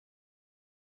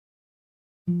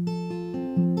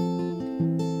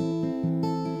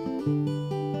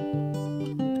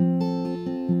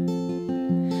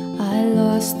I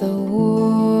lost the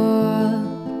war,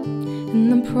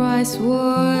 and the price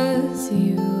was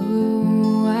you.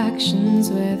 Actions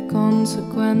with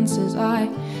consequences I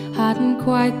hadn't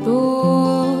quite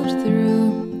thought through.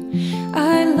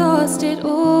 I lost it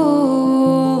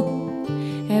all,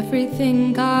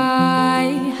 everything I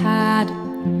had,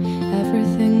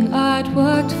 everything I'd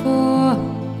worked for,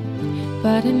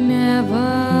 but it never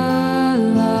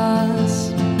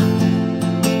lasts.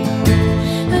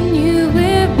 I knew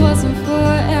it wasn't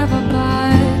forever,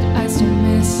 but I still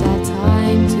miss our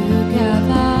time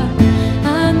together.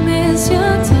 I miss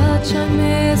your touch, I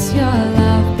miss your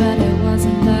love, but it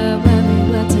wasn't there when we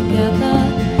were together.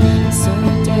 So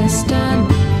distant,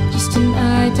 just an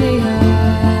idea,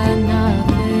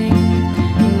 nothing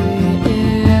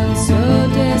real. So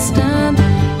distant,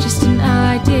 just an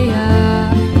idea,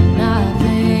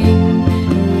 nothing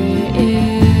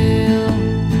real.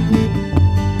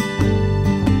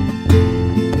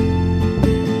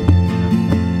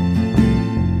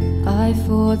 I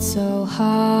fought so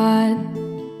hard,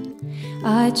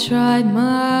 I tried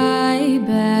my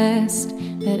best,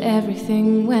 but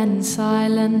everything went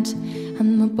silent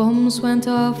and the bombs went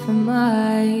off in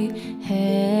my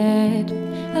head.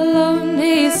 A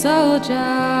lonely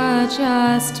soldier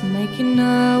just making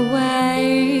her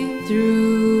way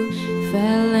through,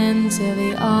 fell into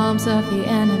the arms of the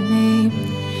enemy,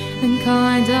 the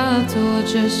kind of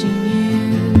torture she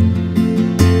knew.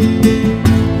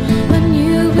 I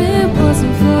knew it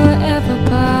wasn't forever,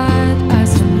 but I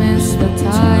still miss the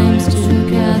times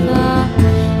together.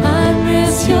 I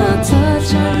miss your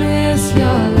touch, I miss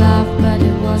your love, but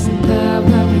it wasn't there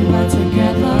when we were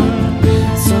together.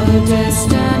 So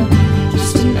distant,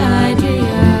 just an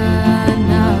idea,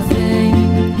 nothing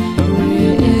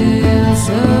real.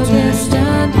 So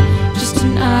distant, just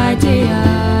an idea,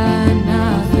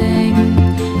 nothing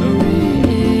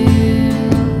real.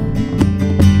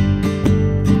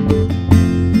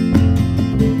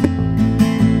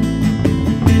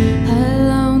 A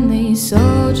lonely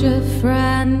soldier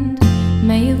friend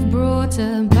may have brought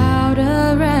about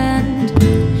her end.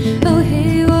 Oh,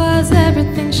 he was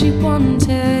everything she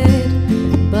wanted,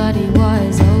 but he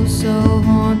was also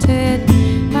haunted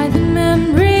by the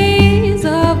memories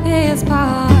of his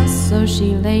past. So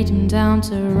she laid him down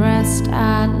to rest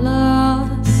at last.